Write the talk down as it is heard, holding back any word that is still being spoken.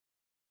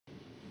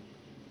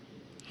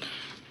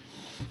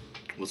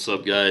What's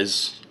up,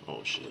 guys? Oh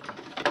shit.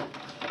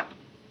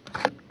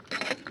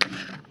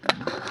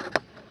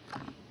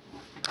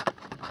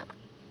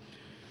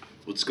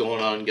 What's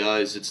going on,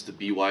 guys? It's the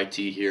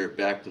BYT here,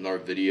 back with our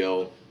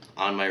video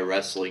on my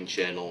wrestling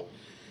channel.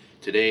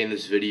 Today in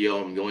this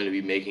video, I'm going to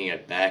be making a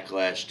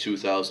Backlash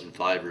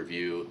 2005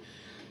 review.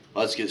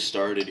 Let's get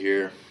started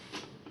here.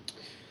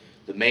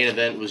 The main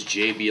event was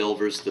JBL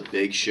versus The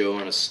Big Show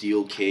in a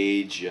steel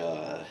cage,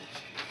 a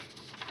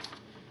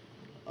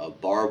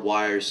barbed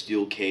wire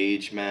steel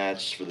cage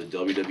match for the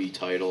WWE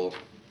title.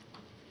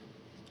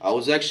 I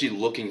was actually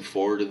looking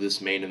forward to this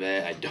main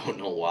event. I don't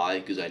know why,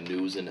 because I knew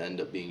it was going to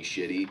end up being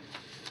shitty.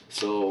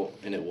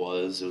 And it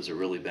was a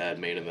really bad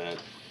main event.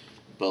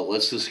 But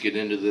let's just get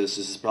into this.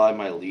 This is probably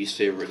my least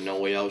favorite No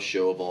Way Out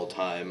show of all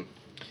time.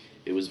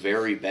 It was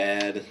very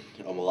bad.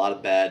 A lot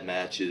of bad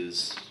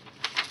matches.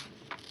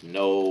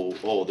 There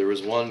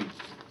was one.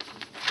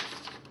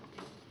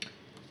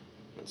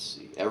 Let's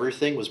see.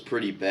 Everything was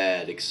pretty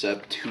bad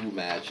except 2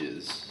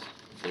 matches.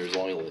 There's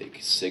only like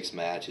 6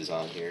 matches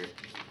on here.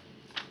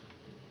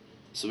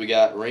 So we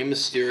got Rey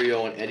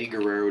Mysterio and Eddie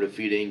Guerrero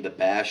defeating the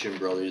Basham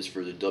Brothers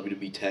for the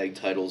WWE Tag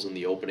Titles in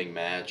the opening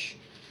match.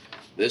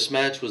 This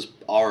match was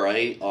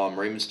alright.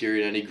 Rey Mysterio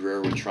and Eddie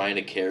Guerrero were trying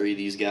to carry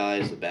these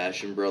guys, the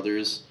Basham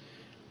Brothers.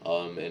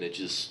 And it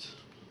just...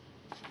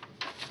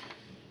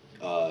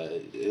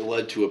 it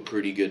led to a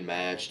pretty good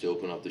match to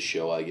open up the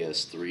show, I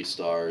guess. 3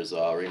 stars.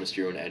 Rey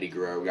Mysterio and Eddie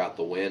Guerrero got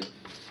the win.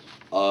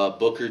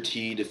 Booker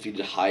T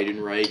defeated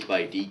Heidenreich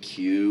by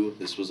DQ.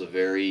 This was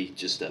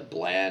just a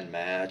bland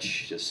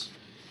match. Just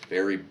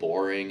very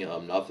boring.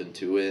 Nothing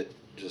to it.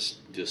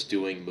 Just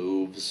doing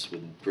moves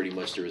with pretty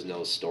much there was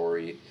no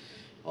story.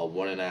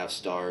 1.5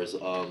 stars.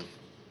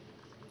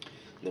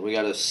 Then we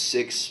got a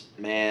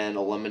 6-man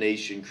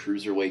elimination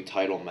cruiserweight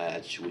title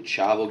match with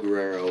Chavo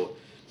Guerrero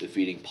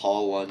defeating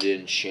Paul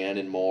London,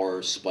 Shannon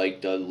Moore,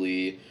 Spike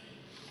Dudley,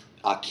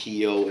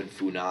 Akio, and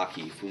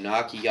Funaki.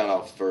 Funaki got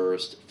out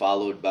first,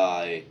 followed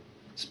by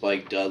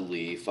Spike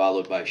Dudley,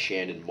 followed by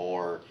Shannon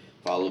Moore,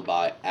 followed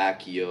by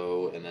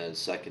Akio, and then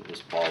second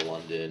was Paul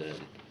London, and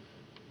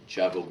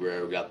Chavo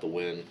Guerrero got the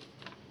win.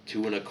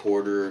 2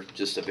 1/4,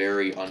 just a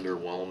very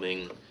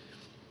underwhelming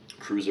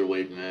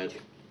cruiserweight match.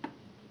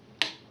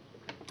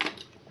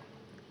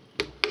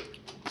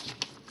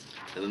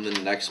 And then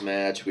the next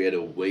match, we had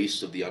a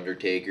waste of The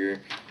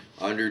Undertaker.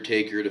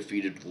 Undertaker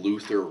defeated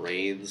Luther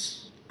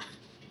Reigns.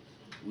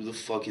 Who the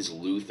fuck is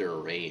Luther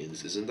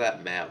Reigns? Isn't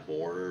that Matt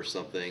Moore or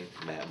something?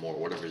 Matt Moore,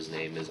 whatever his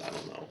name is, I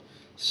don't know.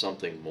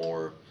 Something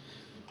more.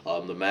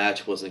 The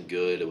match wasn't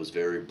good. It was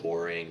very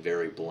boring,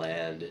 very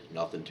bland,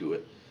 nothing to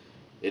it.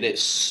 And it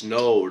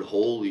snowed,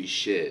 holy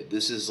shit.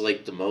 This is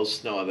like the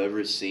most snow I've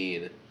ever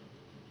seen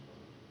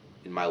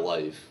in my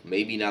life.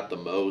 Maybe not the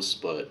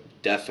most, but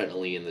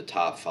definitely in the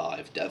top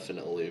 5.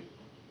 Definitely.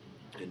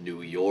 In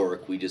New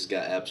York, we just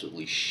got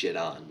absolutely shit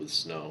on with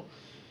snow.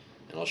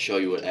 And I'll show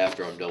you it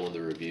after I'm done with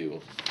the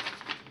review.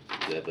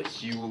 They have a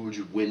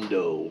huge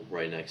window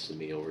right next to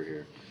me over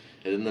here.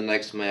 And in the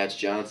next match,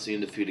 John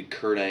Cena defeated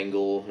Kurt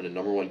Angle in a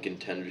 #1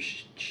 contender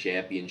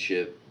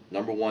championship.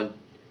 #1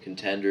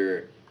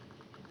 contender.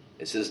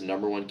 It says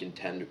 #1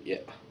 contender.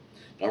 Yeah.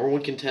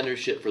 #1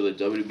 contendership for the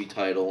WWE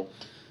title.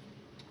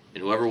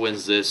 And whoever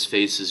wins this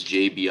faces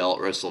JBL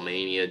at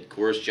WrestleMania. Of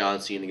course,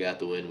 John Cena got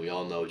the win. We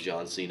all know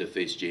John Cena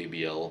faced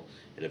JBL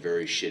in a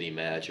very shitty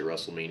match at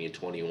WrestleMania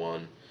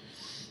 21.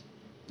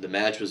 The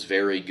match was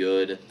very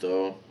good,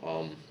 though.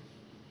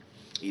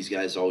 These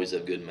guys always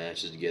have good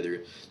matches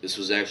together. This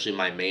was actually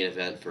my main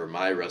event for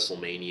my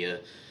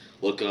WrestleMania.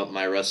 Look up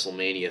my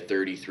WrestleMania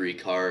 33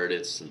 card.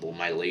 It's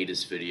my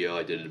latest video.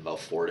 I did it about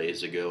 4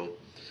 days ago.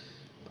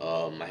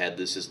 I had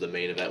this as the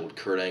main event with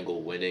Kurt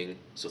Angle winning.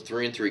 So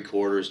 3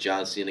 3/4,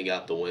 John Cena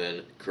got the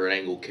win. Kurt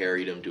Angle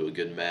carried him to a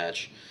good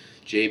match.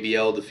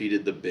 JBL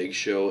defeated The Big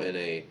Show in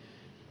a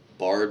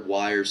barbed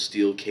wire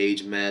steel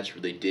cage match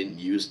where they didn't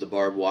use the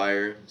barbed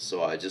wire.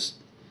 So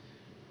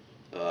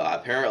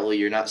apparently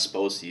you're not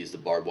supposed to use the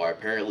barbed wire.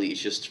 Apparently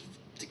it's just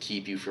to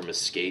keep you from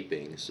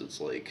escaping. So it's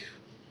like,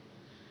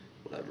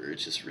 whatever,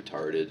 it's just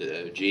retarded.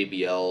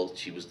 JBL,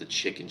 she was the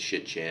chicken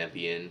shit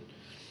champion.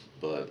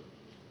 But